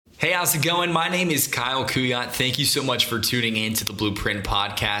Hey, how's it going? My name is Kyle Kuyat. Thank you so much for tuning in to the Blueprint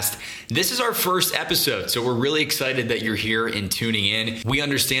Podcast. This is our first episode, so we're really excited that you're here and tuning in. We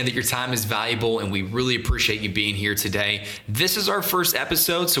understand that your time is valuable, and we really appreciate you being here today. This is our first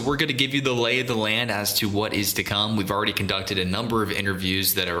episode, so we're going to give you the lay of the land as to what is to come. We've already conducted a number of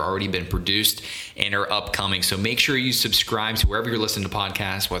interviews that have already been produced and are upcoming, so make sure you subscribe to wherever you're listening to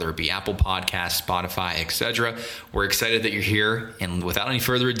podcasts, whether it be Apple Podcasts, Spotify, etc. We're excited that you're here, and without any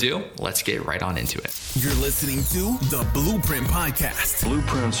further ado, let's get right on into it. You're listening to the Blueprint Podcast.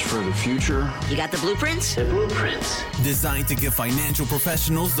 Blueprints for the future. You got the blueprints? The blueprints. Designed to give financial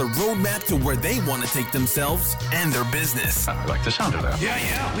professionals the roadmap to where they want to take themselves and their business. I like the sound of that.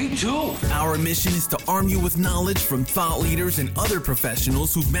 Yeah, me too. Our mission is to arm you with knowledge from thought leaders and other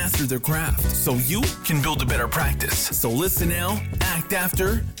professionals who've mastered their craft so you can build a better practice. So listen now, act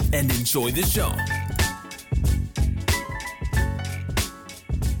after, and enjoy the show.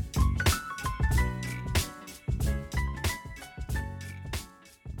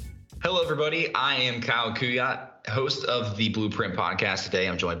 Hello, everybody. I am Kyle Kuyat, host of the Blueprint Podcast. Today,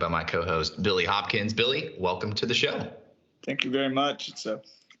 I'm joined by my co-host, Billy Hopkins. Billy, welcome to the show. Thank you very much. It's a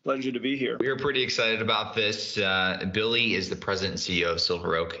pleasure to be here. We are pretty excited about this. Billy is the president and CEO of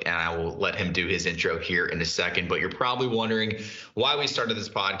Silver Oak, and I will let him do his intro here in a second. But you're probably wondering why we started this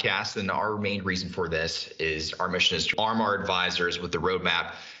podcast, and our main reason for this is our mission is to arm our advisors with the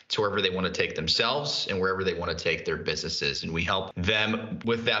roadmap to wherever they want to take themselves and wherever they want to take their businesses. And we help them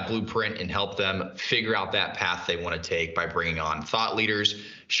with that blueprint and help them figure out that path they want to take by bringing on thought leaders,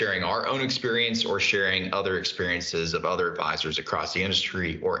 sharing our own experience or sharing other experiences of other advisors across the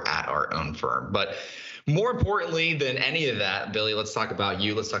industry or at our own firm. But more importantly than any of that, Billy, let's talk about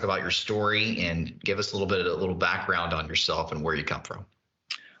you. Let's talk about your story and give us a little background on yourself and where you come from.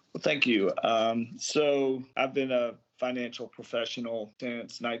 Well, thank you. So I've been a financial professional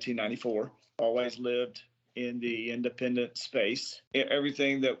since 1994. Always lived in the independent space.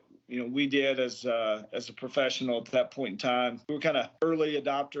 Everything that we did as a professional at that point in time, we were kind of early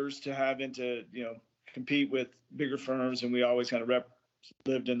adopters to having to compete with bigger firms, and we always kind of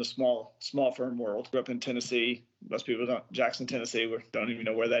lived in the small firm world. Grew up in Tennessee. Most people don't. Jackson, Tennessee, don't even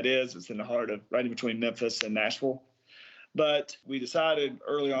know where that is. It's in the heart of right in between Memphis and Nashville. But we decided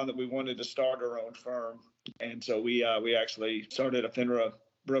early on that we wanted to start our own firm. And so we actually started a FINRA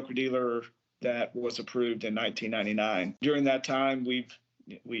broker-dealer that was approved in 1999. During that time,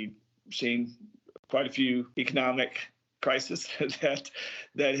 we've seen quite a few economic crises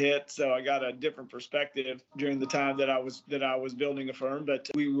that hit. So I got a different perspective during the time that I was building a firm. But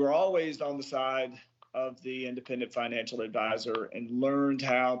we were always on the side of the independent financial advisor and learned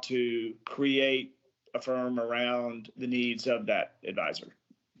how to create a firm around the needs of that advisor.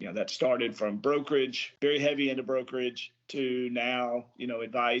 That started from brokerage, very heavy into brokerage, to now,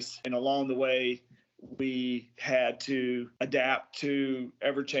 advice. And along the way, we had to adapt to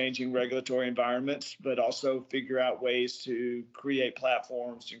ever-changing regulatory environments, but also figure out ways to create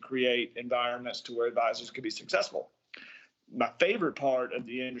platforms and create environments to where advisors could be successful. My favorite part of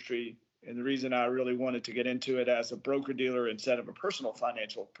the industry, and the reason I really wanted to get into it as a broker-dealer instead of a personal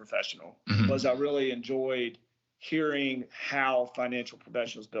financial professional, was I really enjoyed hearing how financial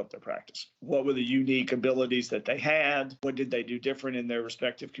professionals built their practice. What were the unique abilities that they had? What did they do different in their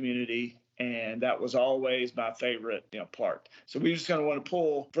respective community? And that was always my favorite, part. So we just kind of want to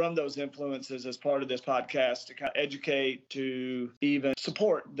pull from those influences as part of this podcast to kind of educate, to even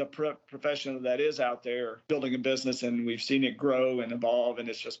support the professional that is out there building a business. And we've seen it grow and evolve. And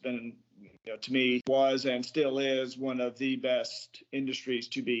it's just been, to me, was and still is one of the best industries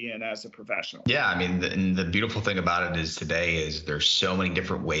to be in as a professional. Yeah, I mean, the beautiful thing about it is today is there's so many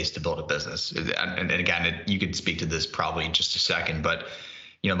different ways to build a business. And again, you could speak to this probably in just a second, but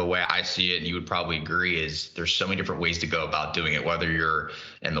the way I see it, and you would probably agree, is there's so many different ways to go about doing it, whether you're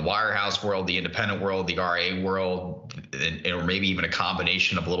in the wirehouse world, the independent world, the RIA world, or maybe even a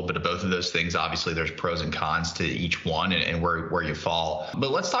combination of a little bit of both of those things. Obviously, there's pros and cons to each one and where you fall. But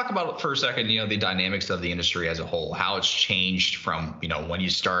let's talk about for a second, the dynamics of the industry as a whole, how it's changed from, when you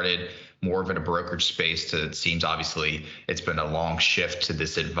started more of in a brokerage space to, it seems obviously it's been a long shift to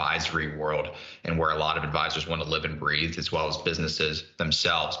this advisory world and where a lot of advisors want to live and breathe, as well as businesses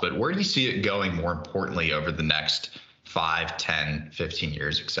themselves. But where do you see it going more importantly over the next 5, 10, 15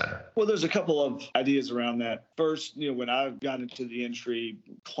 years, et cetera? Well, there's a couple of ideas around that. First, when I got into the industry,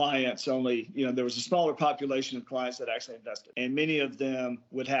 clients only, there was a smaller population of clients that actually invested. And many of them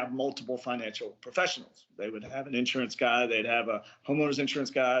would have multiple financial professionals. They would have an insurance guy, they'd have a homeowner's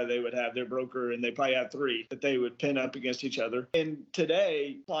insurance guy, they would have their broker, and they probably have 3 that they would pin up against each other. And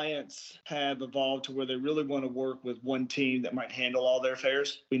today, clients have evolved to where they really want to work with one team that might handle all their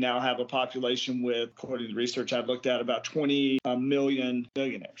affairs. We now have a population with, according to the research I've looked at, about 20 million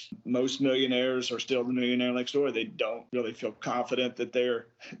millionaires. Most millionaires are still the millionaire next door. They don't really feel confident that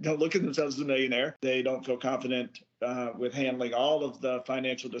don't look at themselves as a millionaire. They don't feel confident with handling all of the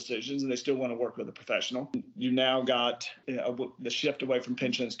financial decisions, and they still want to work with a professional. You now got the shift away from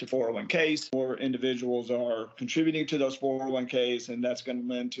pensions to 401ks. More individuals are contributing to those 401ks, and that's going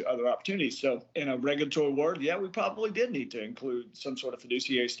to lend to other opportunities. So in a regulatory world, we probably did need to include some sort of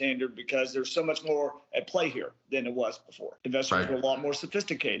fiduciary standard because there's so much more at play here than it was before. Investors were a lot more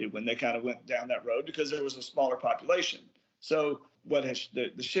sophisticated when they kind of went down that road because there was a smaller population. So what has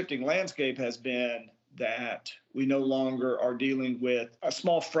the shifting landscape has been that we no longer are dealing with a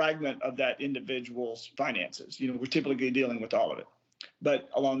small fragment of that individual's finances. We're typically dealing with all of it. But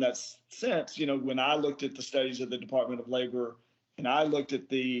along that sense, when I looked at the studies of the Department of Labor and I looked at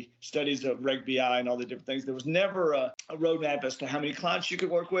the studies of Reg BI and all the different things, there was never a roadmap as to how many clients you could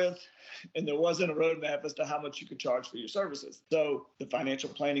work with. And there wasn't a roadmap as to how much you could charge for your services. So the financial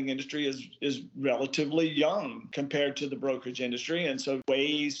planning industry is relatively young compared to the brokerage industry. And so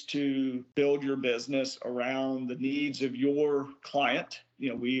ways to build your business around the needs of your client.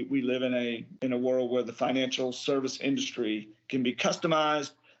 We live in a world where the financial service industry can be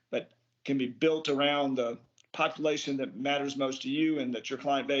customized, but can be built around the population that matters most to you and that's your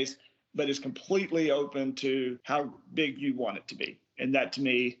client base, but is completely open to how big you want it to be. And that, to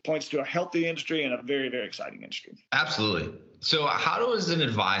me, points to a healthy industry and a very, very exciting industry. Absolutely. So how does an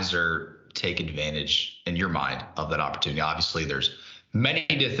advisor take advantage, in your mind, of that opportunity? Obviously, there's many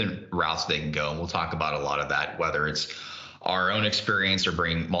different routes they can go, and we'll talk about a lot of that, whether it's our own experience or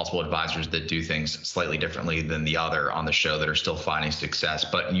bring multiple advisors that do things slightly differently than the other on the show that are still finding success.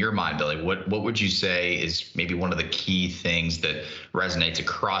 But in your mind, Billy, what would you say is maybe one of the key things that resonates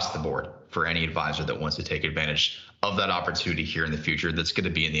across the board for any advisor that wants to take advantage of that opportunity here in the future that's going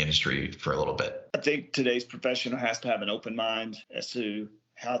to be in the industry for a little bit? I think today's professional has to have an open mind as to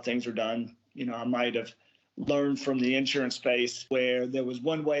how things are done. I might have learned from the insurance space where there was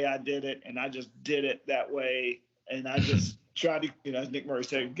one way I did it and I just did it that way. And I just tried to, as Nick Murray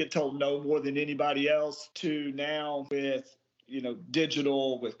said, get told no more than anybody else, to now with,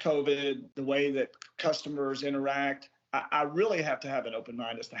 digital, with COVID, the way that customers interact. I really have to have an open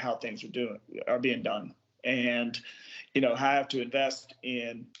mind as to how things are being done. And, I have to invest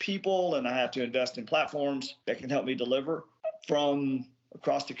in people and I have to invest in platforms that can help me deliver from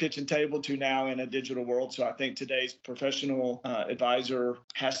across the kitchen table to now in a digital world. So I think today's professional advisor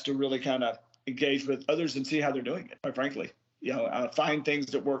has to really kind of engage with others and see how they're doing it, quite frankly. Find things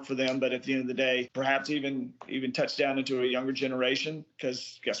that work for them, but at the end of the day, perhaps even touch down into a younger generation,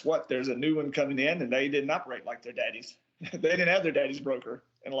 because guess what? There's a new one coming in and they didn't operate like their daddies. They didn't have their daddy's broker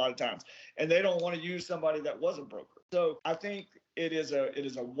in a lot of times, and they don't want to use somebody that was a broker. So I think it is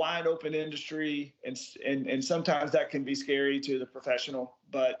a wide open industry, and sometimes that can be scary to the professional.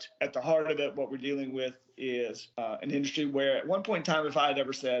 But at the heart of it, what we're dealing with is an industry where at one point in time, if I had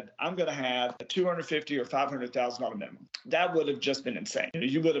ever said, I'm going to have a $250,000 or $500,000 minimum, that would have just been insane.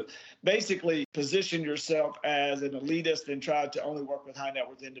 You would have basically positioned yourself as an elitist and tried to only work with high net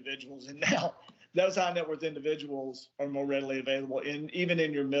worth individuals. And now those high net worth individuals are more readily available even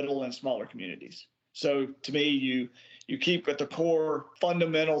in your middle and smaller communities. So to me, you keep at the core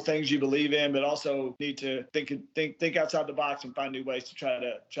fundamental things you believe in, but also need to think outside the box and find new ways to try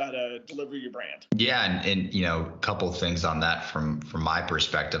to deliver your brand. Yeah, and a couple of things on that from my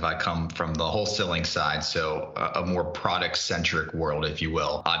perspective. I come from the wholesaling side, so a more product-centric world, if you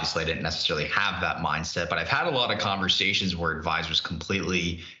will. Obviously, I didn't necessarily have that mindset, but I've had a lot of conversations where advisors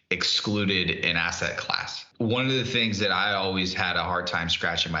completely excluded an asset class. One of the things that I always had a hard time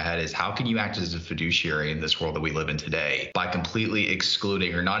scratching my head is, how can you act as a fiduciary in this world that we live in today by completely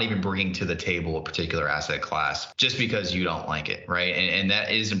excluding or not even bringing to the table a particular asset class just because you don't like it, right? And that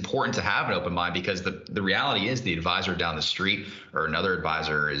is important to have an open mind, because the reality is the advisor down the street or another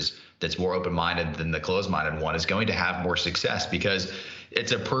advisor that's more open-minded than the closed-minded one is going to have more success, because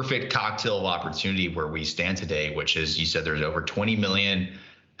it's a perfect cocktail of opportunity where we stand today, which is, you said there's over 20 million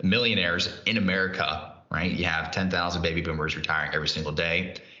millionaires in America, right? You have 10,000 baby boomers retiring every single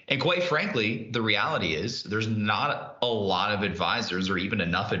day. And quite frankly, the reality is there's not a lot of advisors or even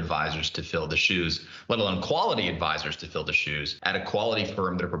enough advisors to fill the shoes, let alone quality advisors to fill the shoes at a quality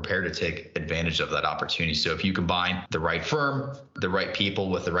firm that are prepared to take advantage of that opportunity. So if you combine the right firm, the right people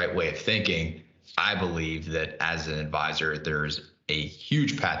with the right way of thinking, I believe that as an advisor, there's a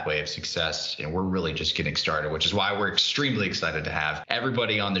huge pathway of success, and we're really just getting started, which is why we're extremely excited to have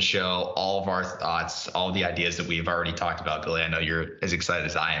everybody on the show, all of our thoughts, all the ideas that we've already talked about. Billy, I know you're as excited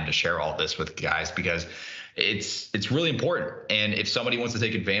as I am to share all this with guys, because it's really important. And if somebody wants to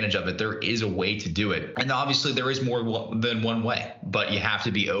take advantage of it, there is a way to do it. And obviously there is more than one way, but you have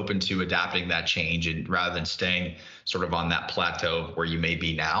to be open to adapting that change. And rather than staying sort of on that plateau where you may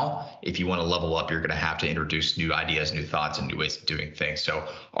be now, if you want to level up, you're going to have to introduce new ideas, new thoughts, and new ways of doing things. So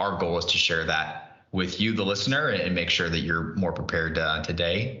our goal is to share that with you, the listener, and make sure that you're more prepared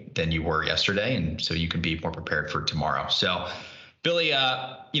today than you were yesterday. And so you can be more prepared for tomorrow. So Billy,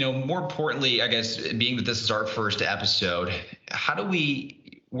 more importantly, I guess, being that this is our first episode,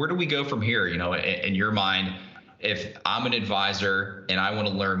 where do we go from here? In your mind, if I'm an advisor and I want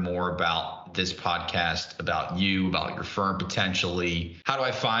to learn more about this podcast, about you, about your firm potentially, how do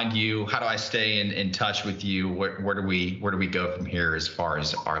I find you? How do I stay in touch with you? Where do we go from here as far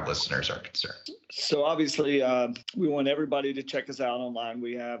as our listeners are concerned? So obviously, we want everybody to check us out online.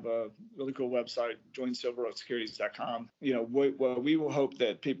 We have a really cool website, joinsilveroaksecurities.com. What we will hope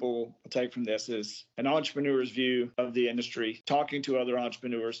that people will take from this is an entrepreneur's view of the industry, talking to other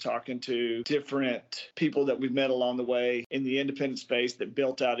entrepreneurs, talking to different people that we've met along the way in the independent space that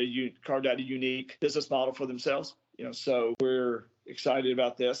carved out a unique business model for themselves. So we're excited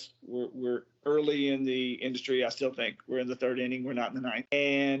about this. We're early in the industry. I still think we're in the third inning. We're not in the ninth.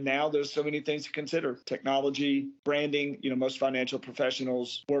 And now there's so many things to consider. Technology, branding. Most financial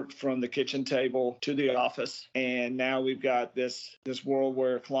professionals work from the kitchen table to the office. And now we've got this world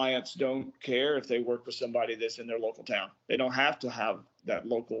where clients don't care if they work with somebody that's in their local town. They don't have to have that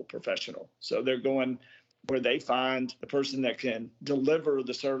local professional. So they're going where they find the person that can deliver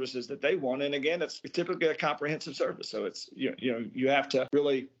the services that they want. And again, it's typically a comprehensive service. So it's, you have to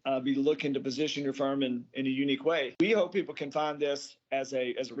really be looking to position your firm in a unique way. We hope people can find this as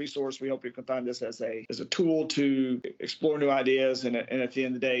a resource. We hope you can find this as a tool to explore new ideas. And at the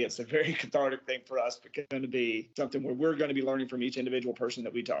end of the day, it's a very cathartic thing for us, because it's going to be something where we're going to be learning from each individual person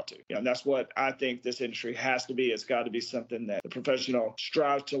that we talk to. And that's what I think this industry has to be. It's got to be something that the professional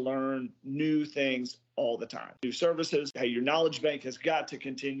strives to learn new things all the time. New services. Hey, your knowledge bank has got to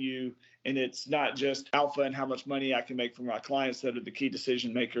continue. And it's not just alpha and how much money I can make from my clients that are the key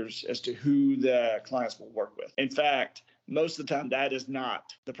decision makers as to who the clients will work with. In fact, most of the time, that is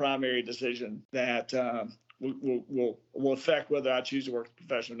not the primary decision that will affect whether I choose to work with a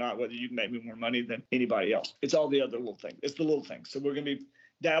professional or not, whether you can make me more money than anybody else. It's all the other little things. It's the little things. So we're going to be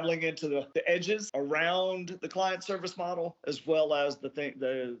dabbling into the edges around the client service model, as well as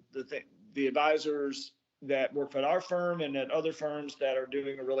the advisors that work at our firm and at other firms that are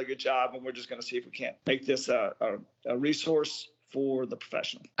doing a really good job. And we're just going to see if we can't make this a resource for the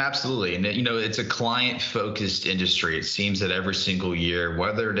professional. Absolutely. And, it's a client-focused industry. It seems that every single year,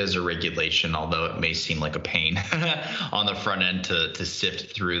 whether it is a regulation, although it may seem like a pain on the front end to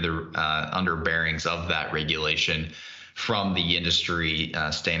sift through the underbearings of that regulation from the industry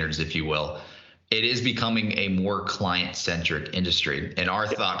standards, if you will, it is becoming a more client-centric industry. And our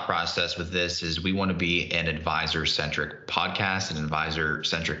thought process with this is we want to be an advisor-centric podcast, an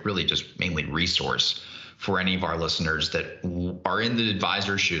advisor-centric, really just mainly resource for any of our listeners that are in the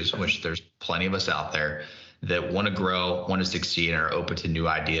advisor shoes, which there's plenty of us out there that want to grow, want to succeed, and are open to new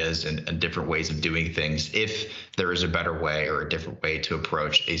ideas and different ways of doing things if there is a better way or a different way to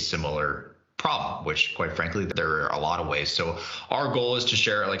approach a similar problem, which quite frankly, there are a lot of ways. So our goal is to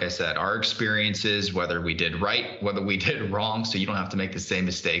share, like I said, our experiences, whether we did right, whether we did wrong, so you don't have to make the same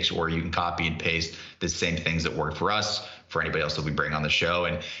mistakes, or you can copy and paste the same things that work for us, for anybody else that we bring on the show.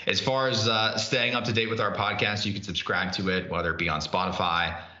 And as far as staying up to date with our podcast, you can subscribe to it, whether it be on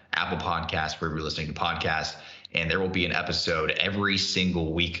Spotify, Apple Podcasts, wherever you're listening to podcasts. And there will be an episode every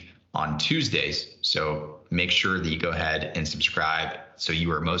single week on Tuesdays. So make sure that you go ahead and subscribe so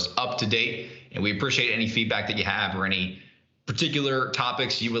you are most up to date. And we appreciate any feedback that you have or any particular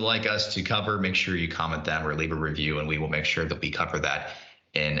topics you would like us to cover. Make sure you comment them or leave a review, and we will make sure that we cover that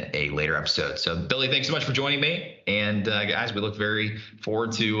in a later episode. So Billy, thanks so much for joining me. And guys, we look very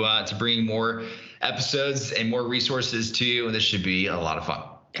forward to bringing more episodes and more resources to you. And this should be a lot of fun.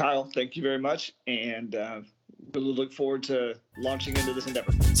 Kyle, thank you very much. And really look forward to launching into this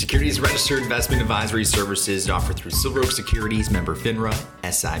endeavor. Securities registered investment advisory services offered through Silver Oak Securities, member FINRA,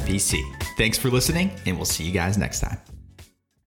 SIPC. Thanks for listening, and we'll see you guys next time.